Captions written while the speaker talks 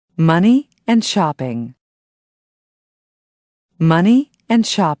Money and shopping. Money and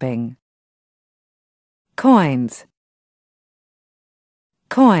shopping. Coins.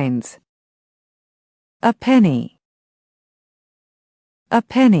 Coins. A penny. A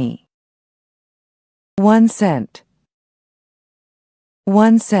penny. 1 cent.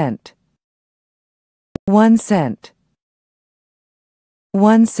 1 cent. 1 cent.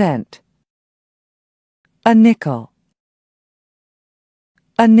 1 cent. A nickel.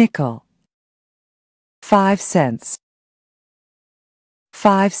 A nickel. 5 cents.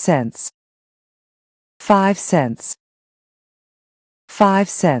 5 cents. 5 cents. 5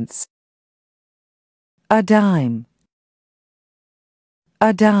 cents. A dime.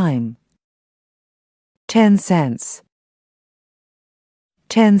 A dime. 10 cents.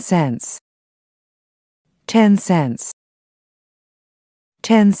 10 cents. 10 cents.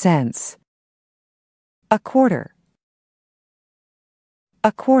 10 cents. A quarter.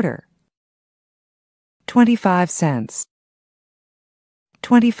 A quarter. 25 cents.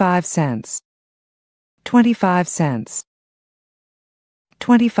 25 cents. 25 cents.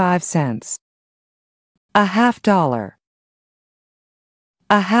 25 cents. A half dollar.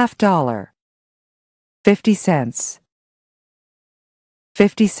 A half dollar. 50 cents.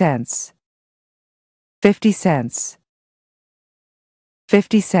 50 cents. 50 cents.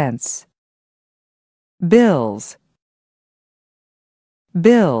 50 cents. Bills.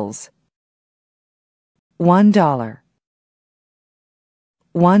 Bills. $1.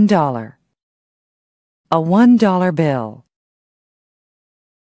 $1. A $1 bill.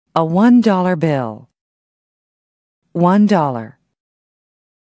 A $1 bill. $1.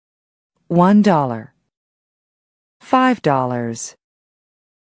 $1. $5.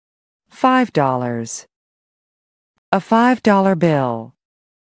 $5. A $5 bill.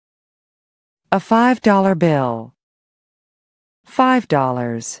 A $5 bill.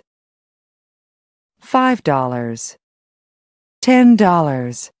 $5. $5.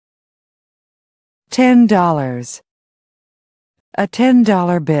 $10. $10. A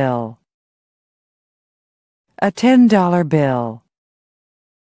 $10 bill. A $10 bill.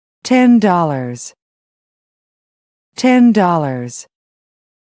 $10. $10.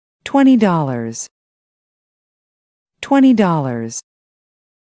 $20. $20.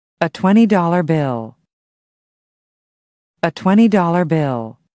 A $20 bill. A $20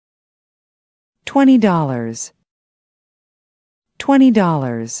 bill. $20.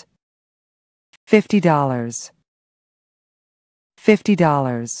 $20. $50.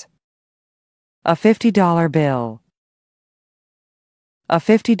 $50. A $50 bill. A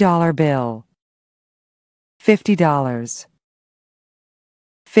 $50 bill. $50.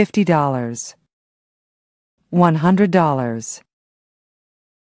 $50. $100.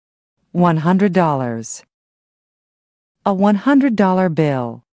 $100. A $100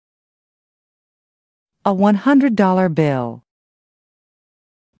 bill. A $100 bill.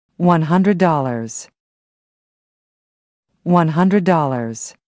 $100.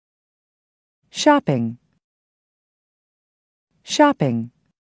 $100. Shopping. Shopping.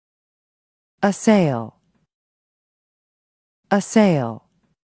 A sale. A sale.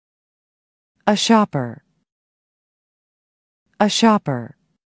 A shopper. A shopper.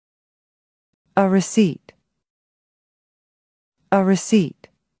 A receipt. A receipt.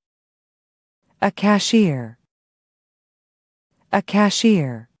 A cashier. A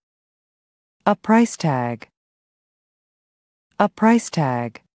cashier. A price tag. A price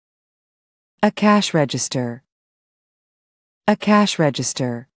tag. A cash register. A cash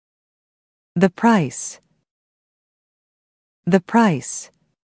register. The price. The price.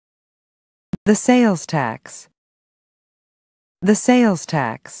 The sales tax. The sales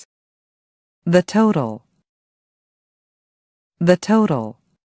tax. The total. The total.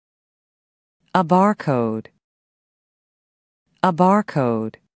 A barcode. A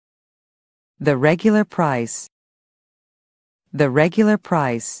barcode. The regular price. The regular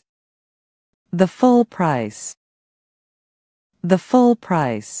price. The full price. The full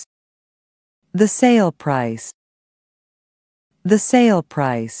price. The sale price. The sale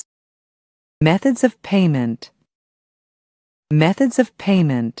price. Methods of payment. Methods of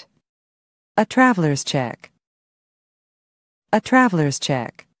payment. A traveler's check. A traveler's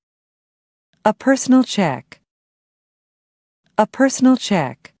check. A personal check. A personal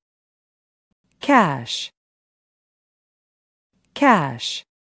check. Cash. Cash.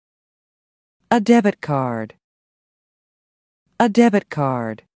 A debit card. A debit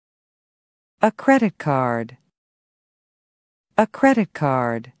card. A credit card. A credit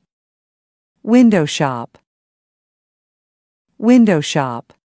card. Window shop. Window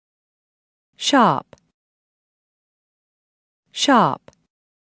shop. Shop. Shop.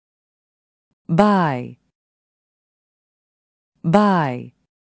 buy, buy.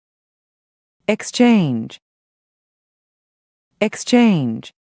 Exchange,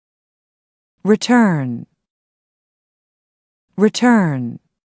 exchange. Return, return.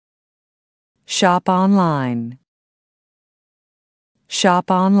 Shop online,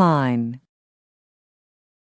 shop online.